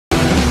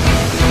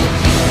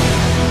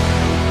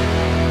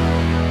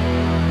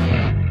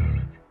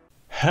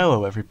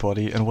Hello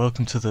everybody and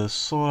welcome to the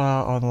Sword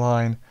Art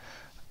Online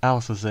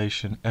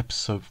Alicization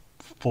episode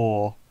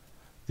 4,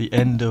 the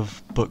end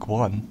of book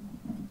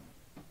 1.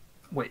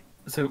 Wait,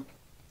 so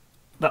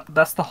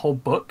that's the whole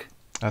book?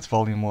 That's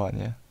volume 1,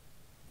 yeah.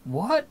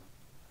 What? What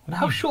do you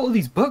How mean? short are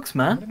these books,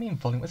 What do man? you mean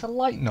volume? It's a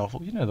light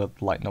novel, you know the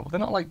light novel. They're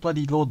not like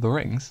bloody Lord of the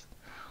Rings.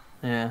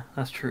 Yeah,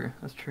 that's true,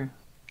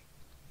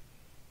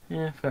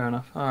 Yeah, fair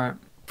enough, alright.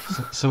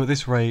 So at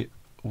this rate,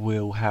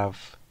 we'll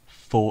have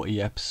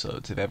 40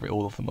 episodes if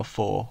all of them are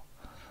 4.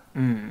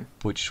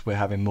 Which we're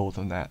having more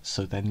than that,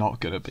 so they're not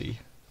gonna be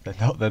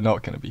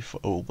for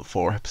all the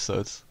 4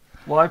 episodes.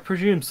 Well, I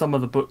presume some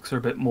of the books are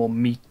a bit more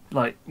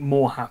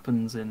more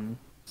happens in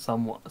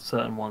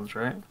certain ones,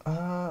 right?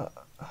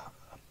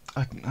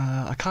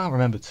 I can't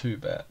remember too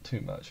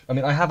much. I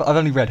mean, I've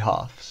only read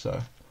half,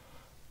 so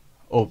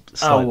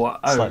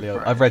slightly over.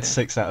 Right, I've read okay.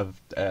 6 out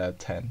of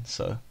 10,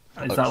 so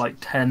Is that like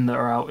 10 that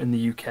are out in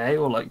the UK,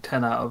 or like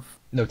 10 out of...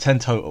 no, 10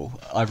 total.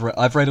 I've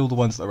read all the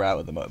ones that are out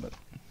at the moment.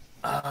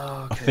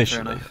 Oh, okay,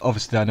 Officially. fair enough.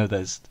 Obviously, I know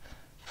there's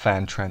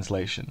fan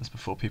translations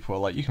before people are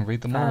like, you can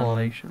read them all on...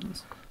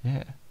 Translations.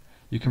 Yeah.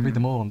 You can read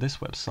them all on this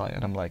website,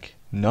 and I'm like,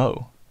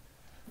 no.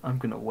 I'm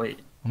gonna wait.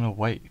 I'm gonna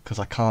wait, because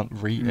I can't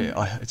read it.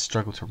 I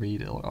struggle to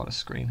read it on a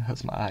screen. It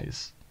hurts my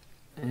eyes.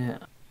 Yeah.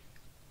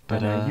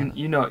 But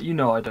you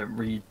know I don't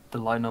read the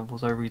light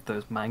novels, I read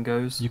those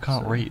mangoes. you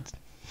can't so- read.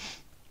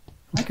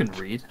 I can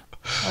read.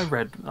 I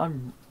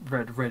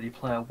read Ready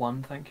Player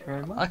One. Thank you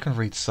very much. I can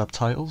read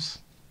subtitles.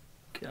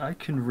 I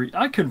can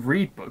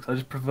read books. I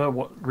just prefer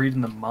reading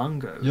the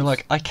mangoes. You're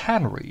like, I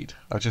can read.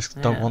 I just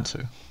don't Yeah. want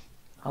to.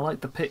 I like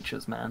the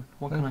pictures, man.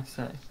 What can I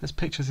say? There's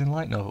pictures in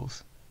light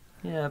novels.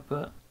 Yeah,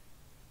 but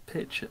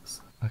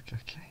pictures.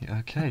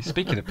 Okay.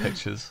 Speaking of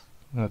pictures,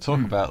 I'm going to talk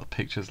about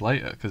pictures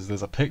later, because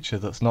there's a picture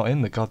that's not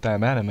in the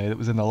goddamn anime that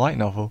was in the light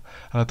novel,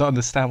 and I don't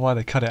understand why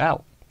they cut it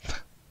out.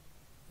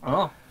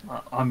 Oh,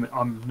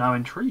 I'm now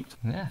intrigued.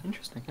 Yeah.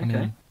 Interesting. I Okay.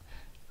 mean,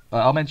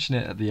 I'll mention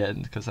it at the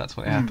end, because that's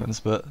when it happens,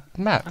 but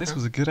Matt, this Okay.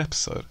 was a good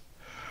episode.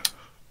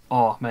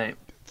 Oh, mate.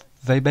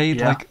 They made,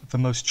 Yeah. like, the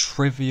most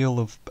trivial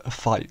of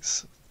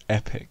fights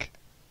epic.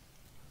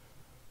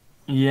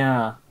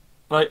 Yeah.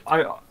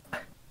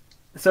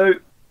 So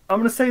I'm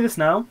gonna say this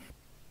now.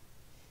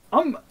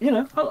 I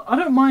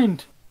don't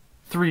mind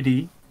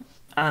 3D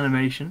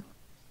animation.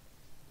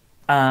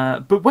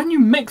 But when you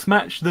mix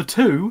match the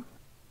two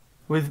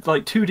with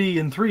like 2D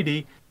and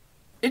 3D,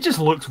 it just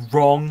looks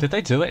wrong. Did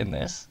they do it in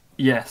this?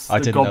 Yes, I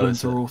the didn't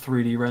goblins notice it. are all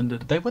 3D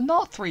rendered. They were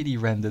not 3D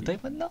rendered. They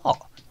were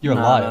not. You're a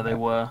No, liar. no, they Matt.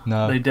 were.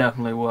 No. They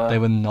definitely were. They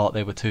were not.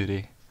 They were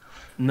 2D.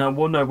 No,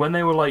 well, no, when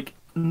they were like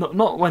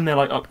not when they're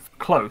like up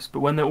close,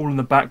 but when they're all in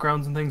the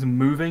backgrounds and things and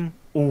moving,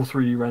 all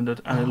 3D rendered,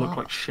 and it looked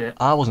like shit.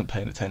 I wasn't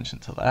paying attention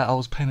to that. I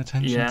was paying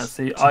attention. Yeah, to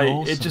see,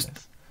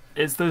 the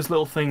it's those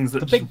little things that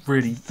The just big-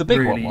 really, the big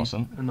one really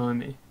wasn't. annoy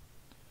me.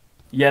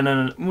 Yeah,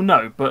 no, well,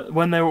 no, but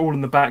when they were all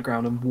in the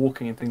background and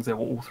walking and things, they were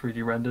all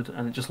 3D rendered,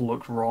 and it just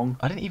looked wrong.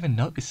 I didn't even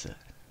notice it.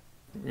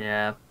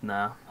 Yeah,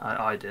 no,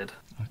 I did.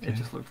 Okay. It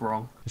just looked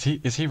wrong.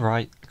 Is he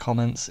right?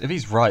 Comments. If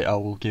he's right, I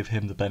will give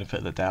him the benefit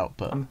of the doubt.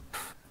 But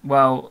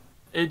Well,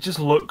 it just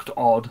looked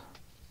odd.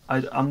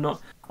 I'm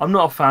not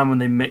a fan when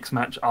they mix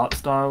match art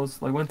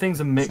styles. Like when things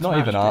are mixed it's not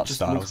matched, even it art just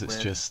styles. looks It's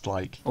weird. just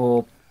like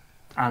Or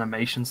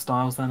animation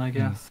styles, then I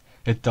guess.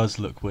 it does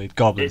look weird.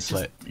 Goblin It just-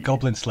 Slayer. yeah.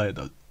 Goblin Slayer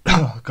does.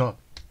 Oh god,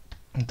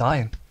 I'm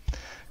dying.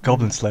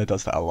 Goblin Slayer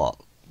does that a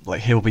lot.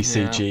 Like he'll be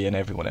CG and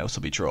everyone else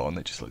will be drawn.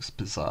 It just looks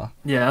bizarre.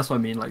 Yeah, that's what I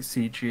mean. Like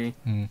CG.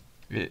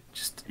 It,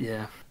 Just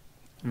yeah.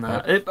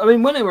 No, I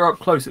mean when they were up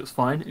close, it was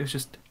fine. It was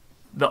just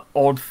the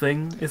odd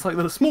thing. It's like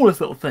the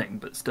smallest little thing,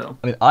 but still.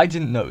 I mean, I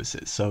didn't notice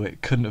it, so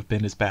it couldn't have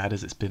been as bad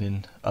as it's been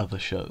in other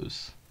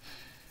shows.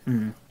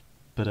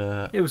 But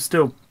It was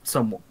still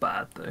somewhat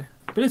bad though.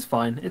 But it's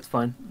fine. It's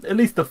fine. At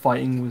least the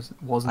fighting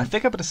wasn't. I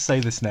think I'm gonna say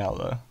this now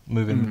though.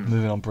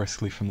 Moving on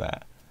briskly from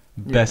that.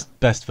 Yeah.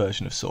 Best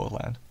version of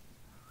Swordland.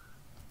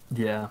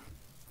 Yeah,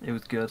 it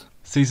was good.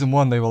 Season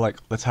 1 they were like,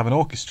 let's have an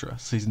orchestra.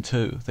 Season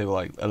 2 they were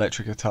like,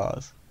 electric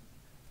guitars.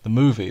 The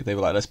movie they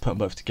were like, let's put them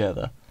both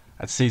together.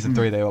 And Season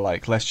 3 they were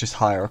like, let's just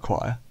hire a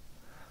choir.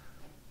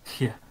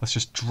 Yeah. Let's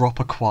just drop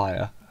a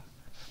choir.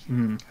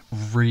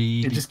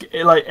 Read.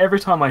 Like every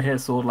time I hear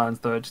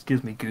Swordlands though, it just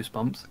gives me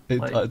goosebumps.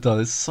 It does.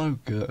 It's so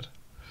good.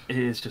 It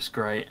is just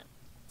great.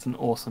 It's an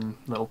awesome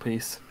little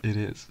piece. It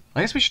is.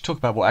 I guess we should talk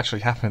about what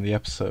actually happened in the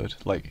episode,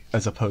 like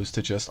as opposed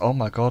to just, oh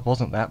my god,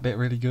 wasn't that bit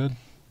really good?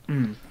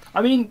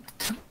 I mean,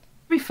 to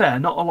be fair,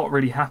 not a lot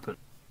really happened.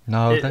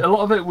 No. A lot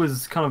of it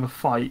was kind of a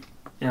fight.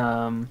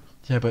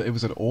 Yeah, but it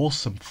was an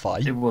awesome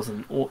fight. It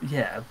wasn't.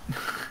 Yeah,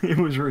 it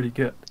was really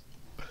good.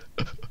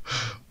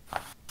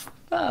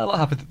 A lot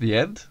happened at the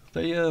end.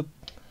 They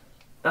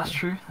That's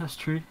true. That's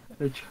true.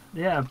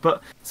 Yeah,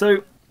 but so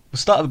we'll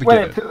start at the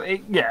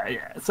beginning.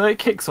 yeah. So it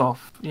kicks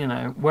off. You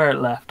know where it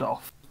left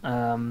off.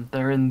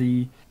 They're in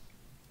the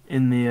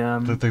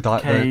the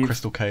cave,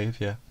 crystal cave,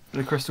 yeah.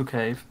 the crystal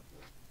cave,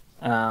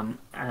 and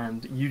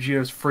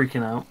Yu-Gi-Oh's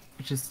freaking out,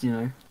 which is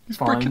He's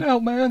fine. freaking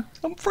out, man.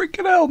 I'm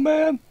freaking out,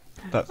 man.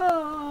 That's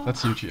Ah.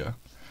 Yu-Gi-Oh.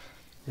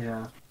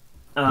 Yeah.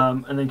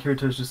 And then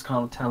Kirito's just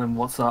kind of telling him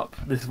what's up.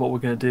 This is what we're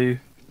gonna do.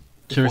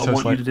 This is what I Kirito's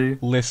want like, you to do.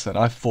 listen,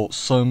 I've fought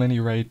so many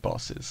raid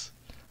bosses.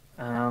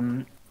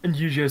 And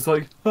Yu-Gi-Oh's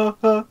like,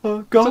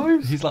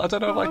 guys. He's like, I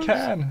don't know if I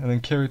can. And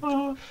then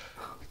Uh,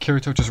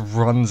 Kirito just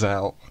runs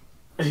out.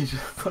 he's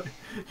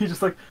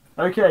just like,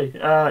 okay,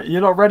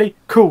 you're not ready?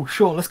 Cool,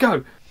 sure, let's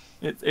go.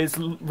 It's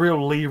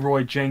real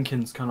Leroy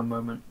Jenkins kind of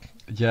moment.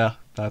 Yeah,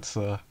 that's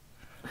And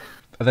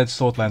then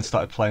Swordland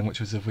started playing, which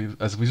was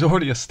as we've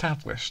already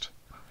established.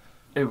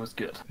 It was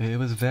good. It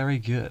was very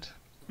good.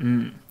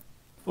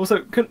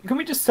 Also, can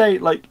we just say,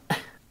 like,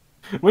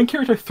 when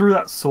Kirito threw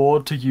that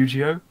sword to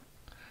Yu-Gi-Oh,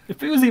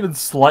 if it was even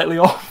slightly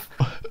off,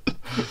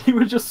 he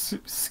would just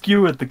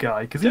skewered the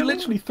guy, because he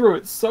literally threw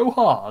it so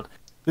hard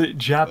that it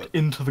jabbed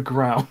into the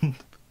ground.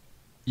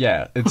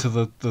 Yeah, into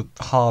the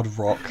hard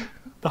rock.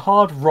 The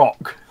hard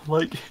rock,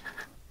 like,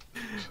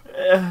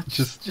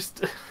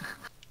 just.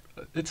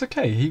 It's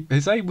okay.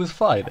 His aim was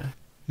fine.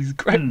 He's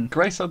great.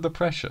 Grace under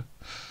pressure.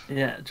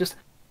 Yeah, just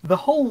the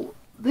whole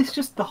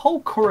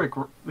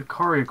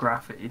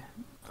choreography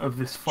of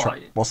this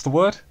fight. What's the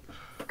word?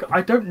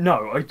 I don't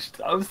know.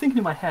 I was thinking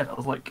in my head. I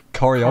was like,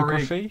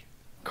 choreography.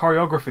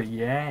 Choreography.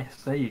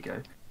 Yes, there you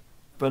go.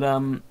 But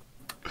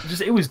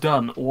just it was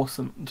done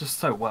awesome, just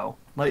so well.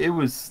 Like, it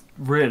was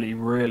really,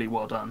 really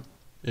well done.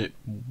 It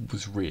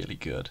was really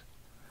good.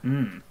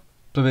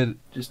 But it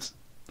was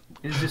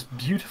just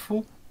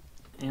beautiful.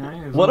 You know,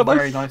 it was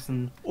very nice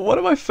and. One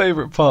of my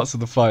favourite parts of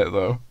the fight,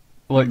 though,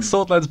 like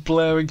Swordland's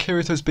blaring,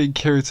 Kirito's being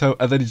Kirito,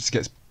 and then he just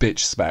gets bitch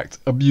smacked.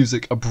 And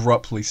music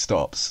abruptly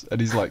stops, and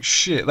he's like,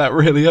 "Shit, that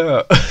really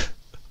hurt."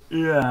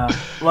 Yeah,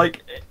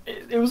 like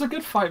it was a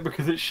good fight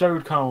because it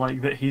showed kind of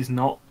like that he's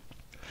not.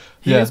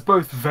 He is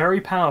both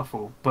very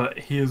powerful, but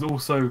he is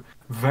also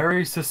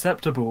very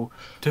susceptible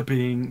to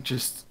being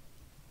just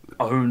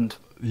owned.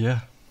 Yeah.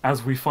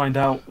 As we find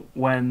out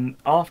when,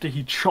 after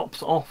he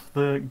chops off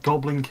the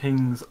Goblin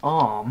King's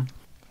arm,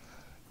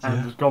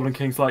 and the Goblin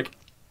King's like,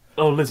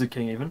 oh, Lizard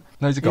King even.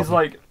 No, he's a goblin. He's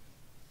like,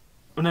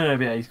 no,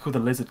 yeah, he's called the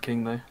Lizard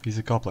King though. He's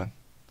a goblin.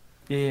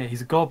 Yeah,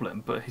 he's a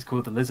goblin, but he's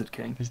called the Lizard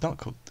King. He's not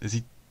called. Is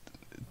he?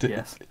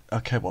 Yes.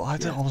 Okay, well, I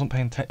wasn't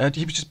paying attention.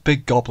 He was just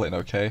big goblin,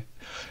 okay?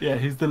 Yeah,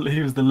 he was the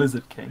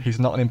Lizard King.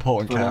 He's not an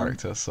important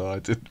character, so I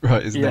did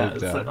write his name down.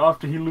 So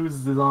after he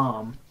loses his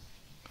arm,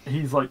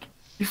 he's like,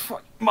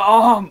 my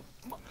arm!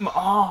 My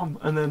arm!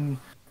 And then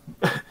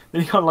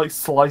he kind of like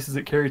slices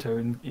at Kirito,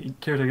 and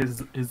Kirito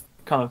gets his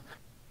kind of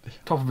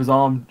top of his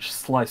arm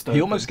sliced open.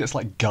 He almost gets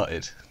like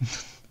gutted.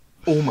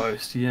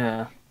 Almost,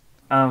 yeah.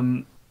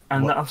 And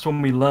that's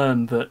when we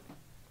learn that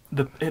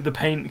the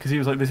pain, because he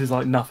was like, this is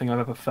like nothing I've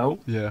ever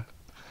felt. Yeah.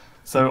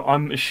 So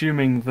I'm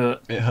assuming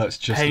that it hurts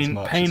just as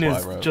much. Pain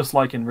is just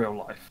like in real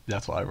life.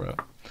 That's what I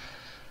wrote.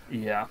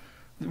 Yeah.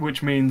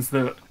 Which means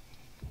that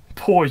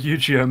poor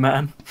Yu-Gi-Oh,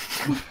 man.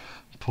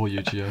 Poor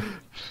Yu-Gi-Oh.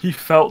 He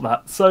felt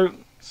that. So,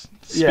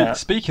 yeah.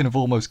 Speaking of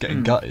almost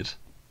getting gutted.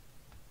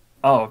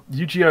 Oh,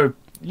 Yu-Gi-Oh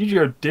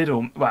did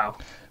wow.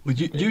 Well,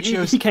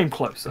 he came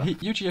closer.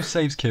 Yu-Gi-Oh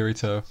saves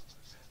Kirito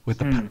with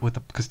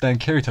the because then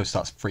Kirito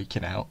starts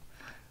freaking out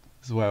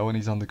as well when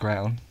he's on the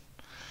ground.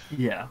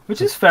 Yeah,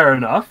 which is fair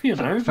enough, you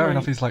know. Fair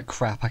enough. He's like,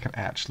 crap, I can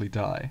actually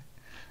die.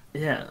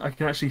 Yeah, I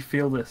can actually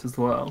feel this as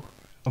well.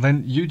 And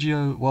then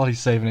Yu-Gi-Oh, while he's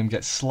saving him,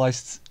 gets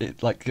sliced.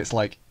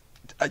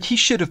 He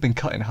should have been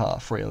cut in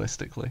half,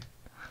 realistically.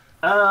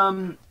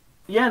 Yeah.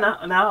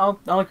 Now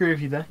I'll agree with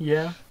you there.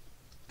 Yeah.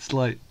 It's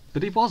like,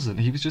 but he wasn't.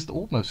 He was just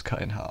almost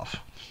cut in half.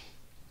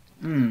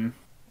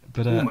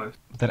 But almost.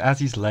 then as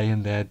he's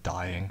laying there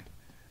dying,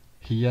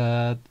 he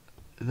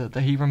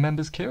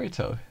remembers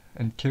Kirito,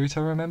 and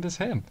Kirito remembers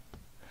him.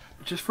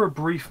 Just for a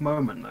brief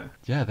moment, though.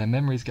 Yeah, their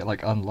memories get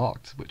like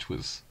unlocked, which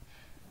was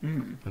a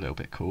little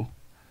bit cool.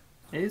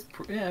 It is.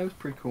 It was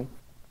pretty cool.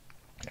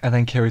 And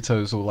then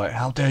Kirito's all like,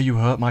 "How dare you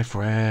hurt my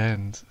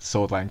friend?"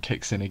 Swordland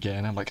kicks in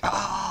again. I'm like,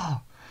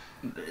 ah.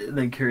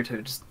 Then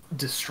Kirito just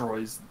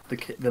destroys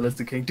the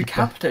Lizard King,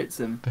 decapitates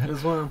him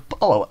as well.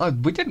 Oh,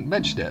 we didn't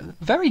mention it.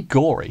 Very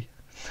gory.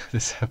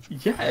 This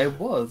episode. Yeah, it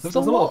was. There's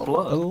a lot of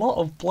blood. A lot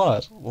of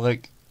blood.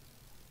 Like,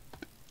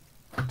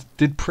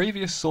 did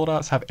previous Sword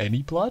Arts have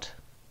any blood?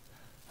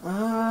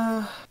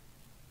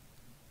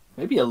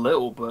 Maybe a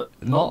little, but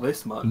not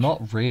this much.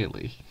 Not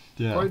really.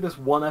 Yeah. Probably this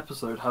one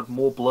episode had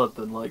more blood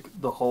than like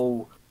the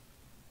whole.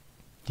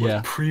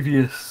 The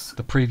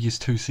previous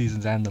 2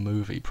 seasons and the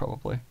movie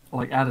probably.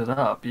 Like added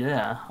up,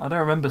 yeah. I don't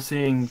remember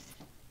seeing,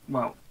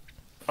 well,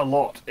 a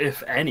lot,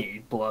 if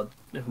any, blood.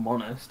 If I'm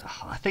honest.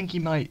 I think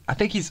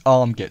his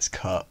arm gets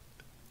cut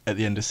at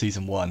the end of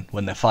season 1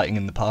 when they're fighting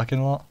in the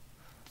parking lot.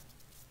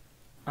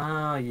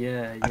 Ah,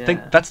 yeah. I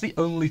think that's the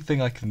only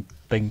thing I can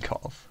think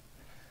of.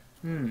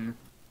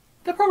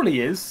 There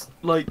probably is,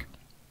 like,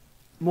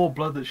 more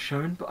blood that's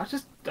shown, but I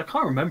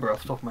can't remember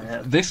off the top of my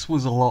head. This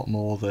was a lot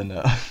more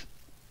than.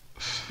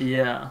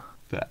 Yeah.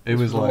 It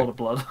was like a lot of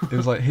blood. It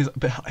was like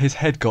his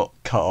head got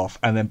cut off,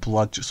 and then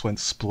blood just went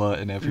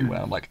splurting everywhere.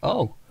 I'm like,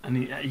 oh. And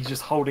he's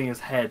just holding his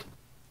head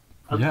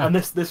Yeah. And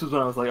this was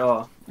when I was like,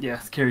 oh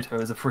yes,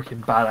 Kirito is a freaking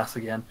badass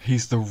again.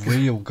 He's the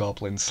real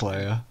Goblin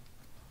Slayer.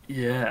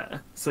 Yeah.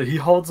 So he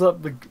holds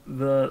up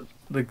the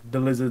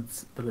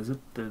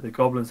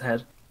goblin's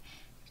head,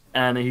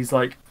 and he's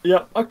like,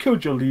 "Yeah, I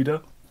killed your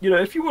leader.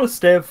 If you want to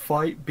stay and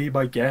fight, be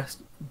my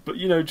guest. But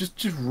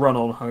just run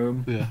on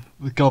home." Yeah.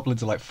 The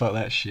goblins are like, fuck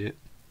that shit.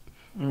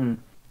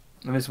 And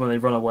this is when they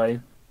run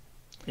away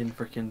in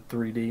freaking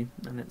 3D,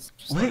 and it's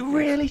just Was it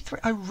really?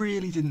 I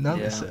really didn't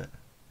notice it.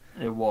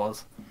 It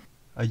was.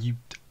 Are you?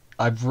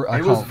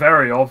 It was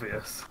very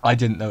obvious. I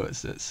didn't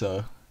notice it,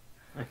 so.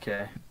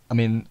 Okay. I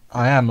mean,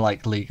 I am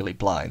like legally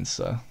blind,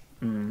 so.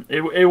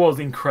 It was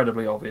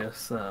incredibly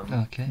obvious.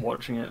 Okay.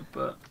 Watching it,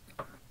 but.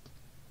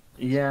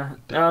 Yeah.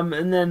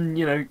 And then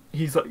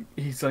he's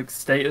like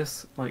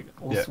status like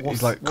he's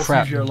like what's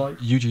crap. Yu-Gi-Oh like?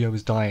 Yu-Gi-Oh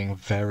is dying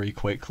very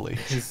quickly.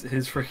 His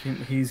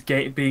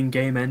freaking being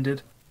game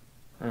ended.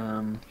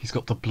 He's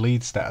got the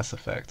bleed status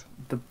effect.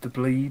 The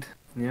bleed.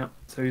 Yeah.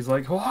 So he's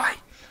like, oi,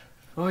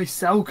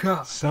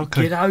 Selka,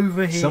 get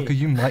over here. Selka,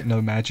 you might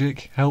know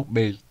magic. Help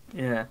me.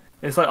 Yeah.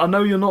 It's like, I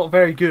know you're not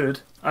very good.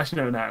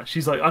 Actually, no. Now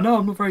she's like, I know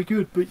I'm not very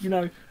good, but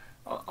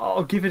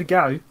I'll give it a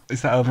go.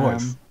 Is that her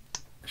voice?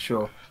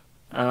 Sure.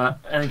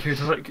 And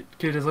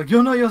Kirito's like,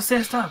 you're not your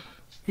sister.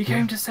 He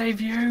came to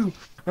save you.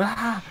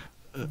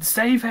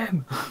 Save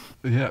him.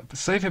 Yeah,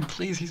 save him,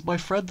 please. He's my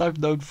friend I've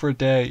known for a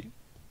day.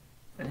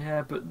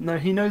 Yeah, but no,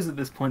 he knows at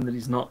this point that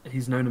he's not.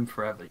 He's known him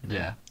forever.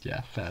 Yeah,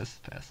 fairs.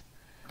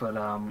 But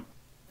and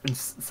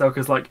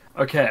Selka's like,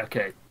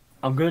 okay,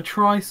 I'm gonna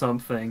try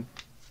something.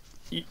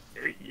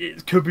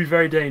 It could be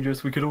very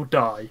dangerous. We could all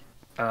die.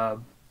 I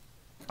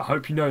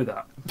hope you know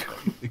that.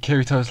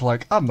 Kirito's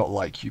like, I'm not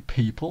like you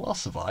people. I'll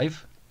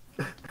survive.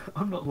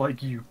 I'm not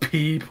like you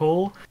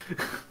people.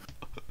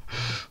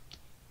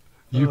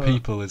 You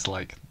people is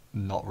like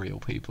not real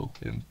people.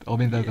 I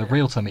mean, they're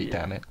real to me.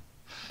 Damn it.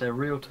 They're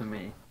real to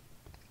me.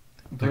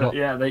 But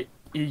they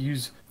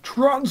use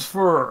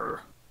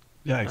transfer.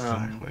 Yeah,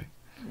 exactly.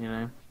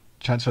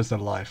 Transfers their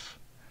life.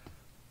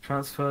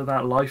 Transfer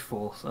that life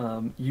force.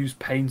 Use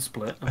pain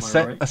split. Am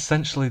I right?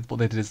 Essentially, what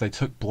they did is they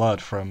took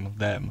blood from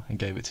them and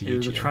gave it to Yu-Gi-Oh. It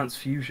was a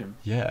transfusion.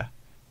 Yeah.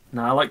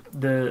 Now I like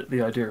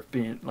the idea of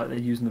being like they're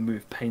using the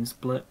move pain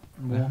split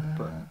more.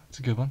 But it's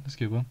a good one.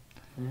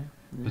 Yeah.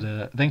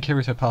 But then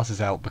Kirito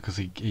passes out because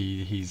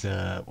he's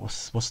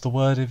what's the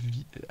word of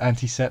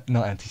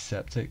not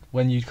antiseptic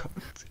when if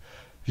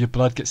your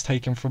blood gets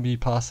taken from you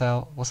pass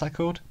out, what's that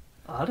called?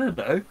 I don't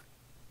know.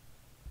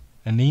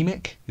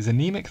 Anemic? Is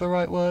anemic the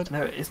right word?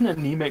 No, isn't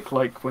anemic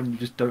like when you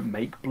just don't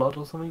make blood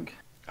or something?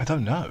 I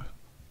don't know.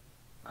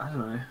 I don't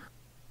know.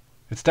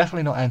 It's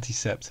definitely not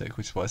antiseptic,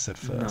 which is what I said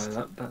first.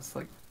 No, that's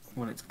like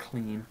when it's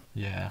clean.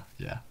 Yeah.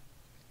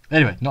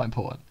 Anyway, not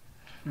important.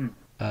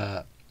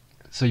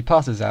 So he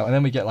passes out, and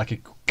then we get like a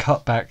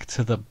cut back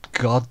to the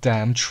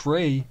goddamn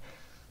tree.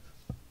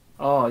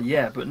 Oh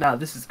yeah, but now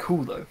this is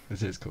cool though.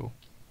 This is cool.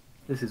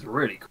 This is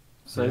really cool.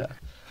 So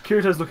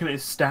Kirito's looking at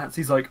his stats.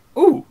 He's like,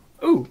 ooh,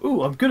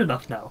 I'm good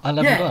enough now. I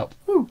leveled up.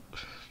 Ooh,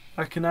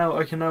 I can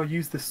now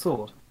use this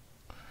sword.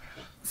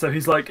 So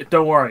he's like,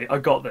 don't worry, I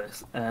got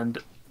this. And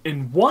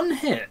in one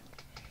hit,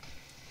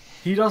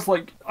 he does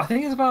like I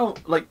think it's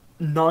about like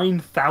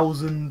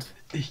 9,000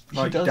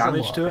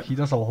 damage to it. He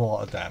does a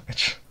lot of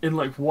damage in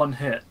like one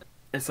hit.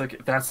 It's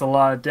like that's a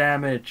lot of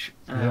damage.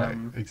 Yeah,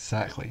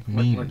 exactly.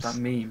 Like that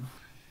meme.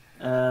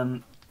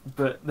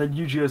 But then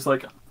Yu-Gi-Oh's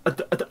like,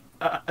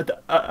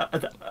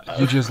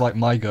 Yu-Gi-Oh's like,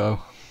 my go.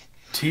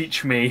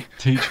 Teach me,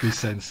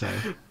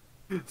 sensei.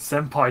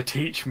 Senpai,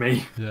 teach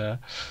me. Yeah.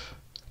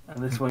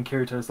 And this one,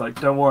 Kirito's like,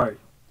 don't worry,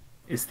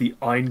 it's the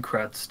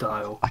Aincrad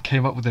style. I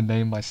came up with the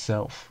name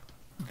myself.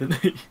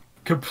 The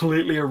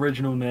completely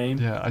original name.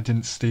 Yeah, I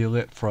didn't steal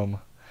it from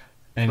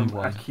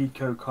anyone. From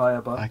Akihiko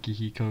Kayaba.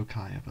 Akihiko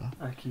Kayaba.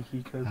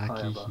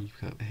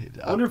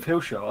 I wonder if he'll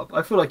show up.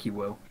 I feel like he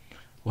will.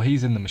 Well,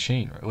 he's in the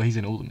machine, right? Well, he's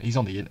in all them. He's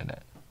on the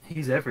internet.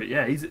 He's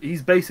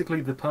he's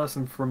basically the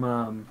person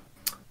from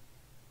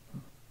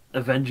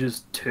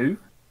Avengers 2.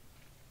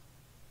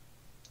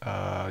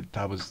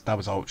 That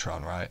was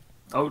Ultron, right?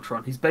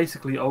 Ultron. He's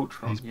basically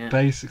Ultron. He's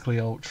basically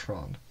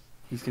Ultron.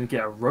 He's gonna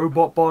get a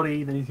robot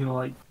body. Then he's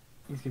gonna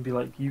be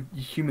like, you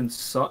humans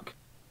suck.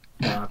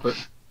 But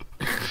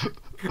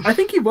I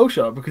think he will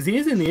show up because he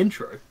is in the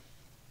intro.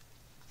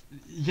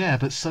 Yeah,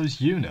 but so's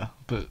Yuna.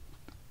 But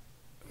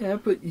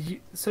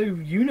so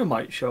Yuna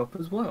might show up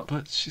as well.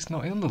 But she's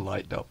not in the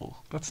light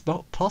double. That's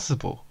not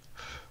possible.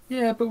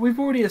 Yeah, but we've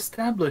already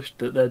established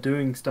that they're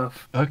doing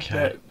stuff.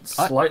 Okay.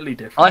 Slightly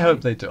different. I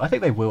hope they do. I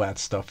think they will add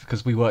stuff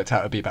because we worked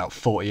out it'd be about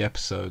 40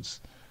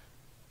 episodes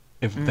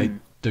if they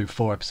do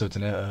 4 episodes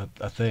in a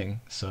thing.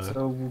 So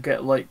we'll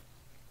get like.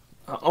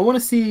 I want to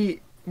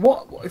see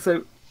what.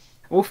 So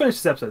we'll finish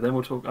this episode, then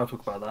I'll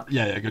talk about that.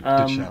 Yeah. Good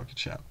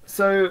shout.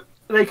 So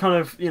they kind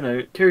of,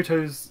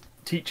 Kirito's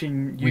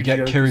teaching Yu-Gi-Oh! We get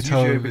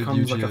Kirito Yu-Gi-Oh!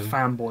 Becomes like a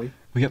fanboy.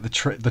 We get the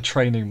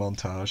training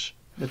montage.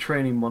 The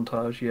training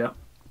montage, yeah.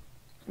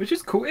 Which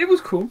is cool. It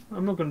was cool.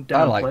 I'm not going to downplay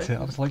I liked it.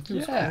 I was like,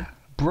 yeah,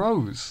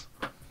 bros.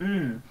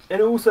 And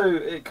also,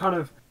 it kind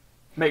of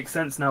makes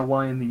sense now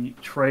why in the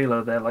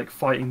trailer they're like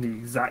fighting the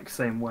exact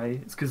same way.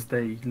 It's because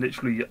they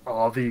literally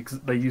are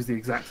they use the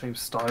exact same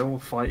style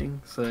of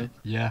fighting. So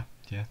yeah.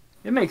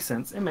 it makes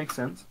sense. It makes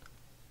sense.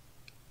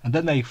 And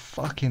then they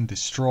fucking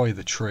destroy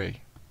the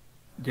tree.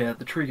 Yeah,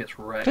 the tree gets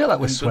I wrecked. feel like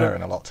we're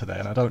swearing a lot today,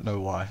 and I don't know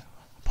why.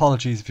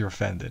 Apologies if you're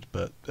offended,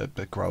 but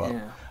grow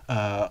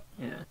up.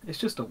 Yeah, it's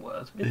just a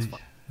word. It's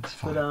fine. It's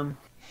fine. But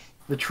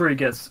the tree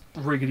gets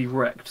riggedy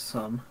wrecked,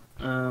 son.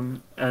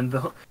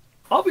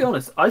 I'll be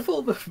honest, I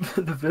thought the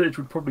village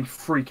would probably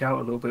freak out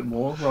a little bit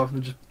more rather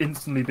than just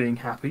instantly being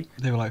happy.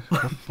 They were like,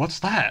 "What's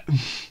that?"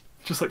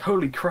 Just like,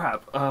 holy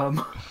crap!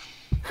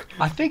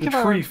 I think the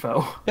tree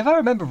fell. If I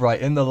remember right,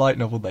 in the light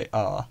novel they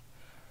are.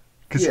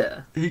 Because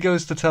he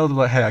goes to tell them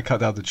like, "Hey, I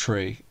cut down the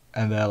tree,"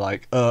 and they're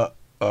like,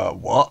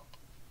 what?"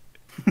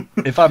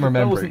 If I'm remembering,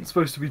 that wasn't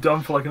supposed to be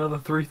done for like another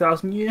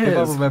 3,000 years. If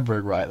I'm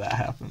remembering right, that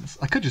happens.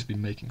 I could just be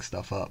making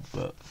stuff up,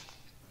 but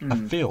I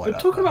feel like.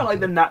 But talking about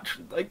like the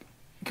natural, like,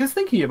 because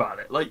thinking about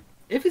it, like,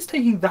 if it's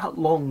taking that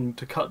long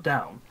to cut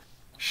down,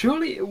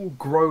 surely it will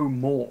grow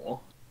more,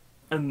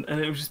 and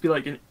it will just be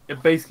like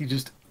basically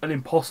just an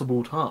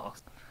impossible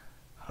task.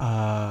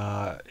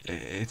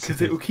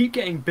 Because it will keep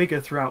getting bigger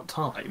throughout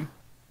time,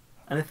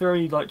 and if they're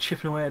only like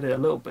chipping away at it a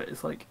little bit,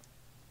 it's like.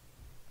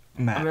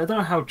 Matt, I mean, I don't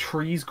know how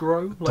trees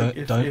grow.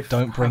 Like,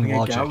 don't bring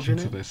logic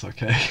into this,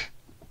 okay?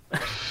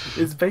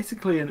 It's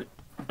basically an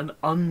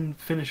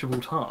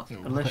unfinishable task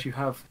unless you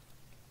have,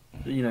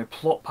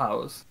 plot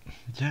powers.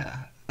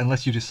 Yeah,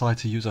 unless you decide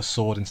to use a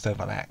sword instead of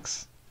an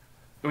axe.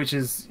 Which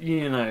is,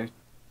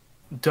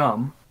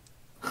 dumb.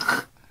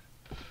 It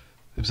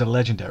was a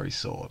legendary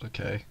sword,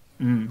 okay?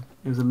 It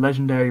was a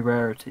legendary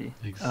rarity.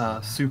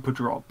 Exactly. Super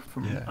drop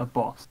from a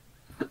boss.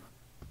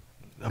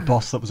 A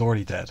boss that was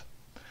already dead.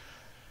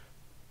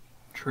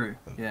 True,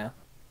 yeah.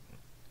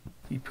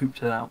 He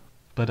pooped it out.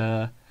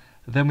 But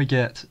then we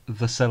get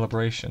the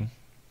celebration.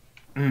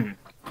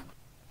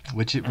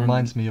 Which it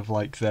reminds me of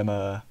like them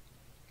oh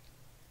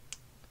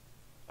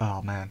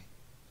man.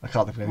 I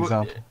can't think of an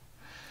example.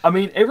 I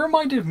mean, it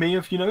reminded me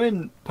of,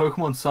 in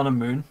Pokemon Sun and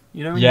Moon,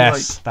 when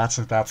yes, you that's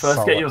first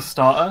solid. Get your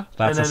starter,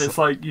 That's and then it's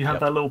like you have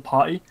that little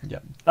party.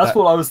 Yep. That's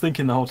what I was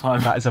thinking the whole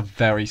time. That is a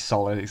very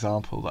solid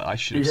example that I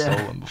should have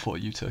stolen before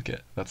you took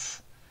it.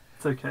 It's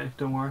okay,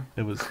 don't worry.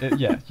 It was,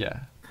 yeah.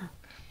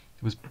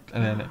 It was,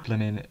 and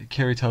then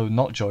Kirito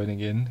not joining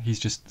in. He's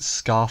just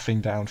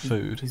scarfing down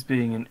food. He's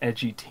being an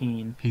edgy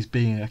teen. He's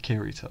being a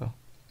Kirito.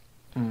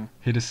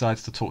 He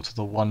decides to talk to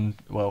the one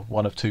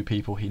of two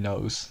people he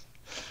knows.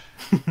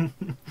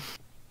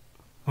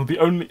 Well, the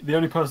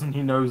only person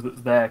he knows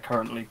that's there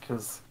currently,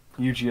 because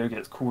Yu-Gi-Oh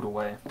gets called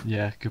away.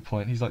 Yeah, good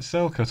point. He's like,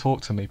 Selka,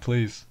 talk to me,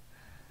 please.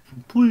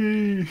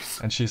 Please.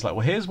 And she's like,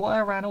 well, here's why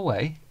I ran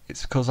away.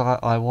 It's because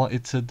I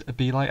wanted to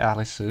be like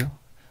Alisu.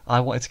 I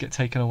wanted to get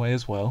taken away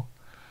as well.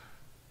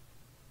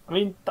 I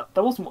mean, that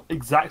wasn't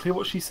exactly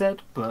what she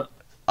said, but...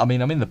 I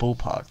mean, I'm in the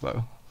ballpark,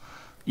 though.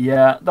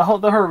 Yeah, the whole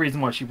reason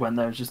why she went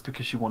there is just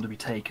because she wanted to be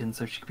taken,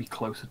 so she could be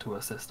closer to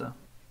her sister.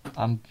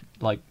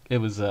 It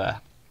was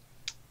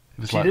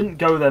she didn't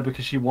go there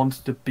because she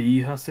wanted to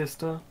be her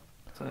sister,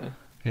 so...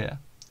 Yeah.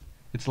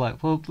 It's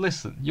like, well,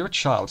 listen, you're a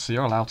child, so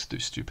you're allowed to do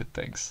stupid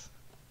things.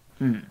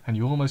 And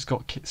you almost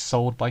got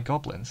sold by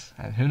goblins,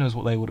 and who knows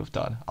what they would have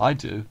done. I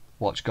do.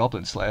 Watch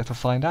Goblin Slayer to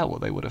find out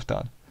what they would have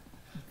done.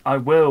 I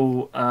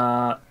will,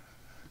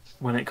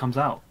 when it comes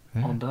out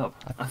on dub.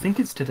 I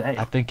think it's today.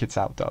 I think it's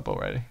out dub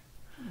already.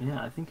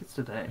 Yeah, I think it's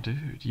today.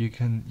 Dude,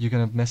 you're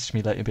gonna message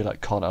me later and be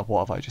like, Connor,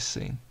 what have I just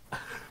seen?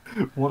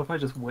 What have I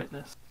just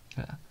witnessed?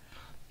 Yeah.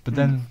 But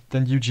then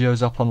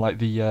Yu-Gi-Oh's up on like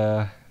the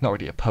not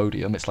really a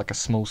podium, it's like a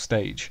small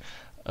stage,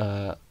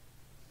 and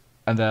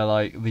they're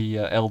like the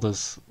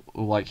elders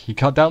like, he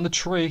cut down the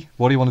tree.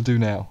 What do you want to do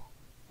now?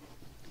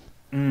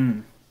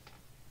 And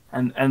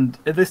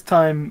at this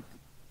time,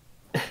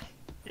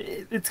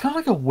 it's kind of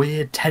like a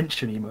weird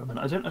tensiony moment.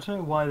 I don't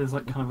know why there's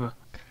like kind of a.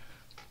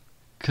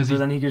 Because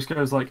then he just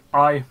goes like,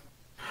 I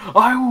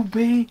will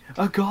be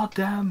a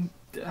goddamn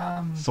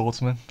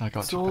swordsman. I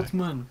got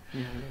swordsman.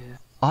 Yeah.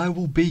 I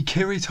will be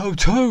Kirito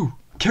too.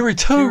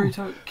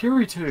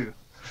 Kirito.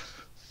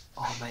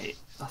 Oh mate,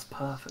 that's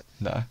perfect.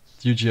 No,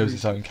 Yu-Gi-Oh's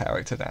his own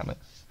character. Damn it.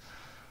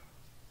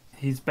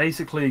 He's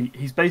basically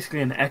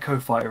an echo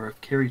fighter of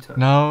Kirito.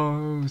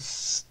 No,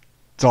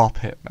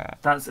 stop it, man.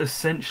 That's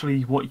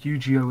essentially what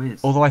Yu-Gi-Oh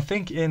is. Although I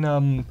think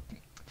in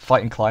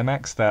Fighting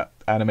Climax, that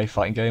anime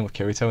fighting game with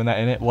Kirito and that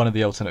in it, one of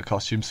the alternate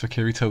costumes for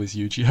Kirito is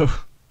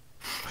Yu-Gi-Oh.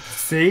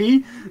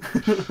 See?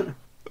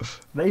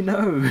 They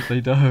know.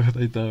 They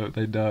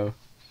know.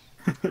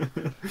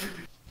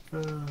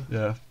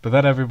 Yeah, but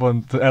then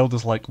the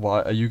elders like,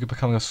 why are you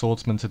becoming a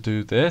swordsman to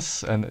do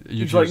this? And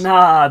he's like,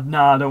 nah,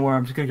 don't worry,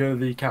 I'm just gonna go to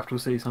the capital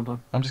city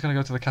sometime. I'm just gonna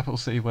go to the capital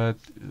city where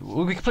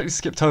we completely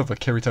skipped over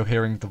Kirito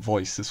hearing the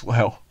voice as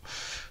well.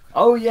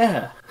 Oh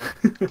yeah.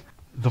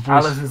 The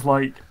voice.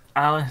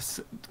 Alice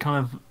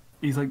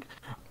he's like,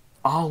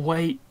 I'll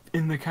wait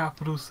in the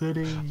capital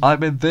city.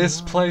 I'm in this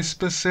place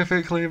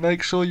specifically.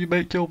 Make sure you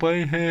make your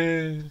way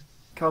here.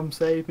 Come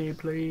save me,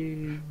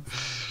 please.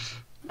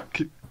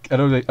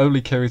 And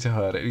only Kirito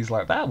heard it. He's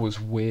like, that was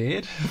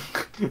weird.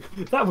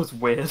 That was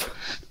weird.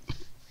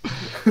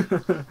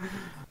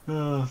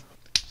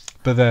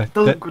 But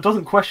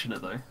doesn't question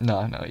it though.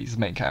 No, he's the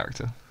main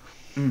character.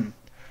 Mm.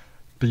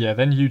 But yeah,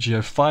 then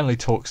Yu-Gi-Oh finally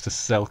talks to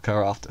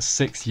Selka after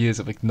 6 years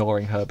of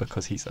ignoring her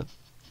because he's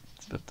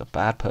the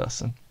bad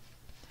person.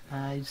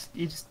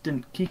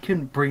 He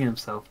couldn't bring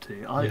himself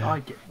to. I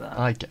get that.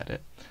 I get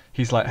it.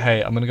 He's like,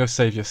 hey, I'm gonna go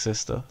save your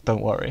sister.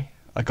 Don't worry,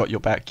 I got your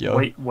back,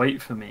 yo.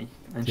 Wait for me.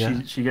 And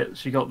Yeah. she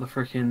got the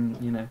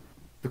freaking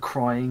the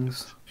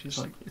cryings. She's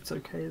like, it's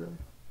okay though.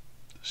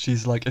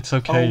 She's like, it's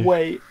okay. Oh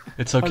wait.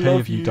 It's okay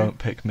if you don't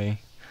pick me.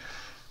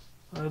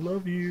 I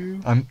love you.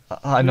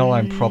 I know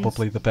I'm Please.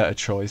 probably the better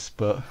choice,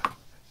 but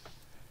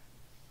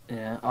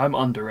Yeah, I'm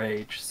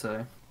underage,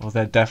 so. well,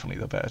 they're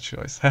definitely the better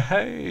choice.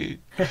 Hey,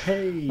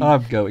 Hey.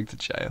 I'm going to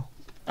jail.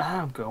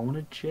 I'm going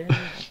to jail.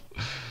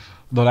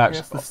 Not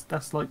actually,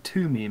 That's like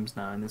 2 memes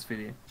now in this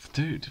video.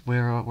 dude.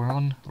 We're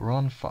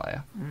on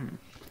fire.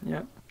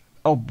 Yeah.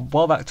 Oh,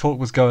 while that talk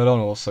was going on,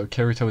 also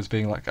Kirito was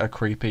being like a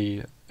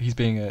creepy. He's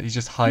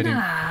just hiding.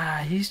 Nah,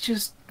 he's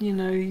just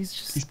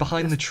He's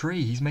behind the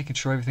tree. He's making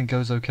sure everything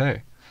goes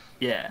okay.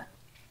 Yeah.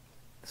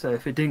 So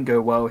if it didn't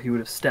go well, he would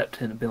have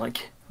stepped in and been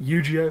like,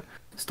 Yu-Gi-Oh,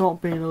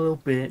 stop being a little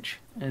bitch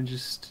and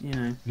just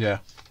Yeah.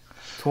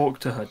 talk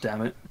to her.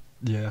 Damn it.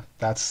 Yeah,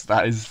 that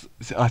is.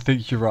 I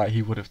think you're right.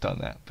 He would have done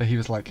that, but he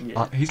was like,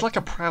 Yeah. he's like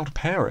a proud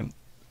parent.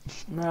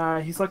 Nah,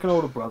 he's like an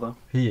older brother.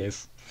 He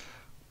is.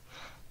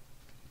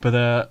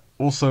 But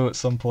also at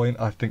some point,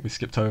 I think we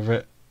skipped over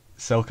it.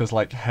 Selka's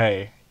like,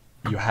 hey,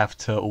 you have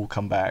to all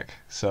come back.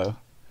 So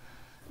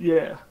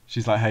Yeah.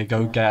 she's like, hey,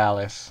 go Yeah. get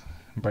Alice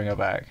and bring her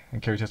back.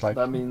 And Kirito's like,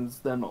 That means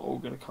they're not all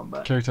gonna come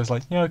back. Kirito's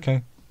like, yeah,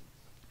 okay.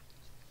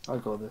 I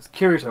got this.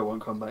 Kirito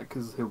won't come back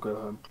because he'll go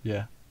home.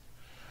 Yeah.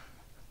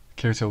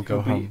 Kirito will go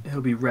home.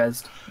 He'll be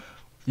rezzed.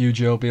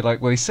 Yuji will be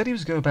like, well, he said he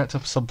was going back to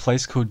some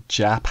place called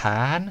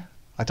Japan.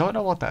 I don't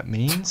know what that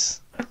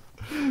means.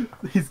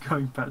 He's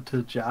going back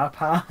to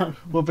Japan.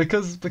 Well,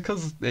 because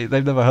they've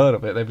never heard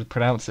of it, they would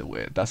pronounce it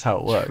weird. That's how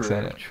it works, True,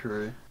 isn't it?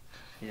 True.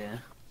 Yeah.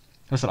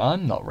 Listen,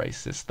 I'm not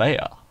racist. They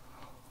are.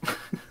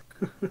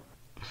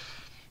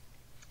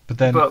 But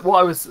then,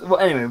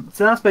 anyway,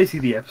 so that's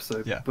basically the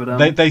episode. yeah, But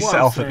they what set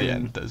I was off at the saying-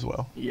 end as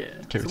well. Yeah.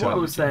 Kirito So what I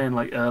and was Yuji. saying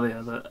like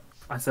earlier that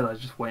I said I'd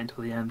just wait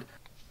until the end.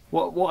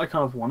 What I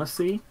kind of want to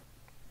see,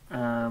 I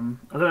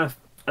don't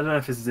know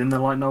if this is in the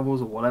light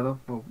novels or whatever.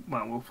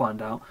 We'll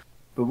find out.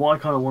 But what I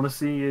kind of want to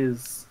see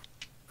is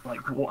like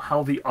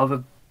how the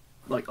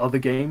other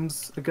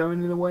games are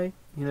going in a way.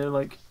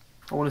 Like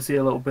I want to see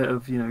a little bit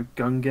of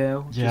Gun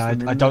Gale. Yeah,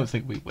 I don't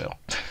think we will.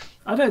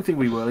 I don't think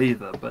we will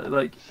either. But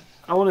like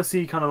I want to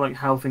see kind of like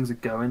how things are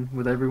going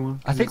with everyone.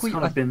 I think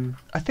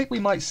I think we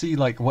might see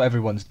like what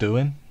everyone's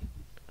doing.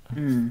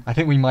 I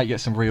think we might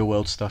get some real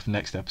world stuff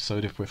next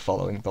episode if we're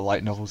following the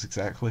light novels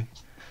exactly.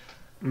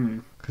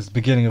 Because the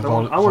beginning of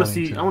I want to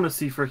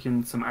see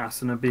freaking some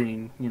Asuna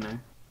being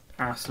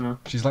Asuna.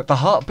 She's like, the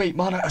heartbeat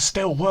monitor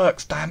still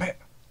works, damn it.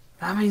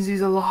 That means he's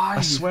alive.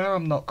 I swear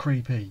I'm not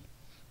creepy.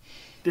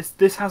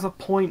 This has a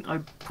point, I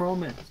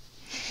promise.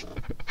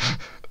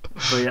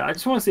 But yeah, I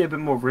just want to see a bit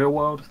more real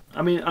world.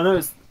 I mean, I know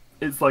it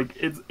is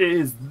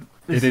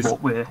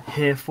what we're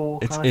here for.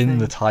 It's kind of in thing.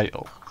 the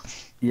title.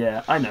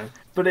 Yeah, I know,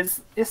 but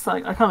it's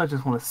like I kind of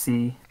just want to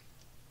see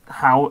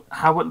how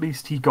at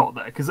least he got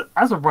there, because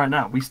as of right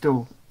now, we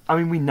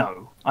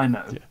know. I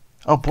know. Yeah.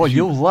 Oh boy,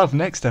 you'll love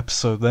next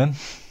episode then.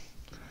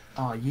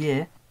 Oh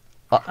yeah.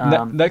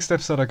 Next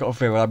episode, I got a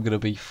feeling I'm going to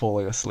be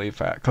falling asleep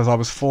at, because I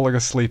was falling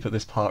asleep at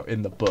this part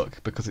in the book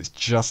because it's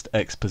just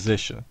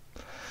exposition.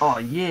 Oh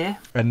yeah.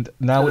 And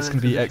now it's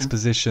going to be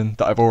exposition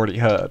that I've already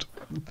heard.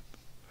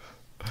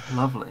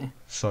 Lovely.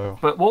 So.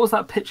 But what was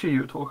that picture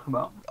you were talking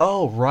about?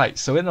 Oh right,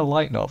 so in the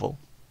light novel,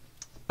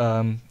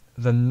 the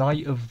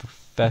night of the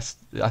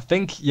I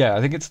think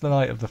it's the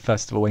night of the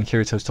festival when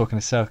Kirito's talking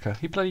to Selka.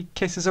 He bloody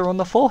kisses her on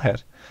the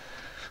forehead.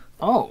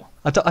 Oh.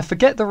 I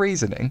forget the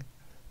reasoning,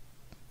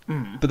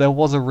 but there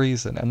was a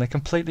reason, and they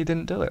completely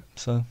didn't do it.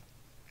 So.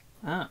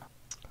 Ah.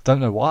 Don't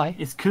know why.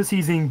 It's because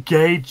he's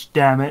engaged.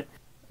 Damn it.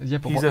 Yeah,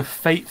 but he's a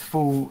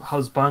faithful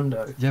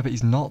husbando. Yeah, but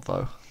he's not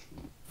though.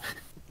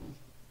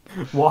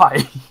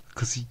 Why?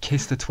 Because he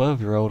kissed a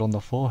 12-year-old on the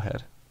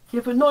forehead.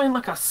 Yeah, but not in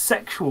like a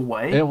sexual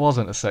way. It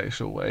wasn't a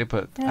sexual way,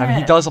 but Yeah. and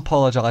he does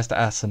apologise to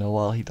Asuna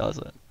while he does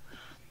it.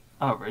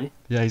 Oh really?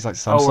 Yeah, he's like,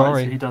 I'm sorry.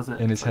 Right, so he does it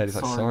in his head. He's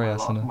like, sorry,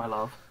 Asuna. My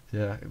love.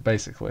 Yeah,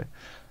 basically.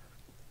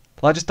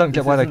 Well, I just don't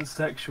get why they.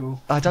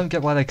 Sexual. I don't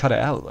get why they cut it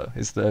out though.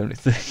 Is the only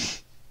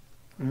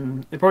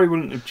thing. It probably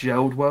wouldn't have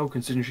gelled well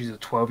considering she's a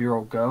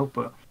 12-year-old girl,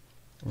 but.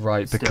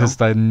 Right, still. because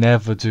they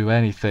never do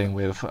anything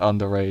with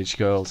underage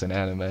girls in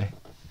anime.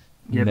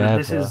 Yeah, never. but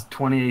this is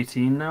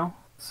 2018 now,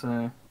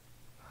 so.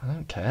 I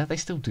don't care. They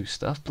still do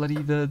stuff. Bloody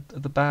the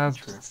bad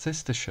True.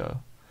 sister show.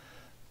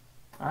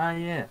 Ah,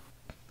 yeah.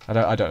 I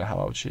don't know how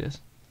old she is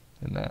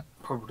in that.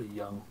 Probably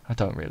young. I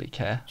don't really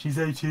care. She's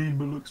 18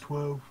 but looks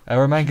 12.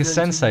 Aramanga She's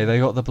Sensei, 18. they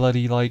got the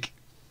bloody like.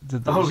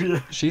 Oh,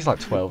 yeah. She's like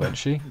 12, isn't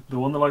she? The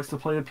one that likes to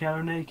play the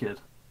piano naked.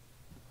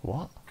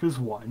 What? Because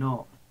why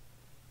not?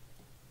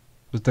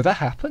 Did that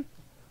happen?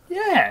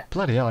 Yeah.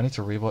 Bloody hell! I need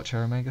to rewatch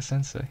Omega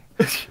Sensei.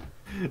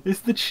 It's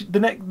the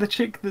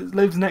chick that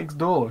lives next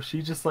door.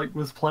 She just like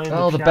was playing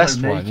Oh, the the piano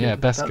best naked. one. Yeah,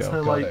 best That's girl.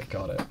 her, Got like, it.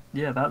 Got it.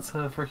 Yeah, that's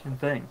her freaking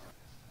thing.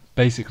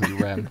 Basically,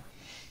 Rem.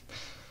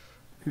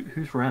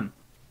 Who's Rem?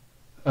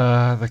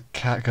 The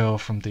cat girl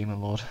from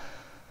Demon Lord.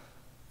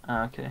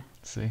 Ah, okay.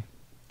 See.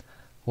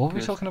 What were we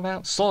Good. talking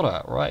about? Sword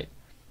Art, right?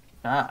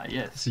 Ah,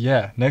 yes. So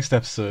yeah, next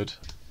episode,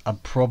 I'm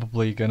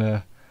probably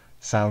gonna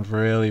sound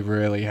really,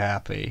 really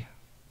happy.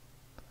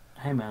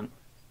 Hey, man.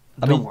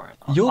 I Don't mean, worry.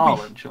 you'll I'll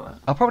be. enjoy it.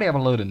 I'll probably have a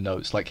load of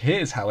notes, like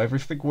here's how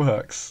everything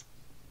works.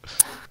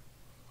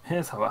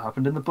 Here's how it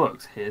happened in the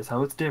books. Here's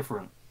how it's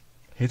different.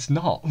 It's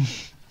not.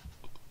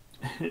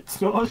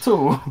 It's not at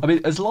all. I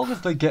mean, as long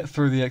as they get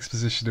through the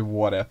exposition in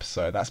one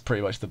episode, that's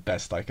pretty much the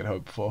best I can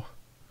hope for.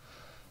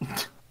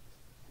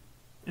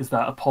 Is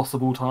that a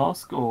possible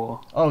task, or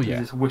Oh, is yeah.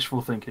 this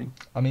wishful thinking?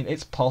 I mean,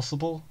 it's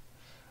possible,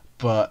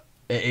 but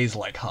it is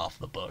like half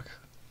the book,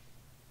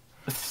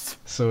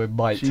 so it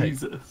might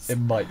Jesus.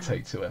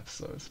 take 2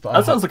 episodes. But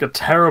That sounds like a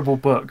terrible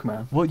book,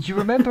 man. Well, you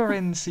remember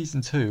in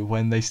season 2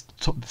 when they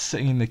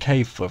sitting in the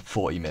cave for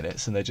 40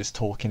 minutes and they're just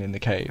talking in the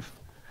cave?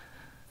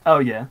 Oh,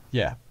 yeah.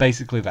 Yeah,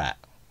 basically that.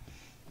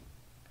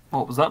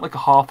 What, was that like a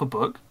half a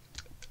book?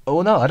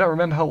 Oh no, I don't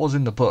remember how it was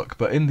in the book,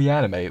 but in the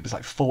anime it was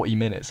like 40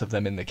 minutes of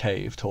them in the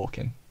cave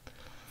talking.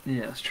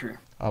 Yeah, that's true.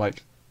 I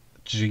like,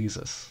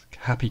 Jesus.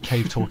 Happy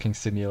Cave Talking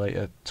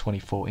Simulator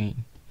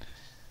 2014.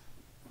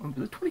 Was it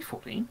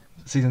 2014?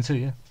 Season 2,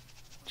 yeah.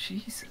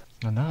 Jesus.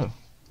 I know.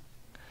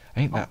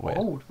 Ain't that I'm weird?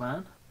 old,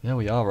 man. Yeah,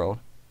 we are old.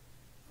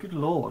 Good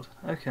lord.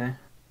 Okay.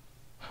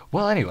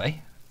 Well,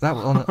 anyway, that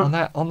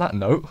on that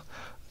note,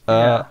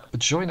 Yeah.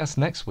 join us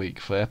next week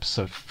for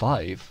episode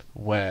 5,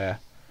 where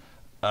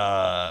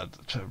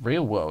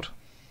real world.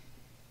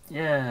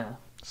 Yeah.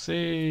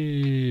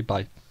 See,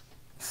 bye.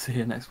 See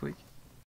you next week.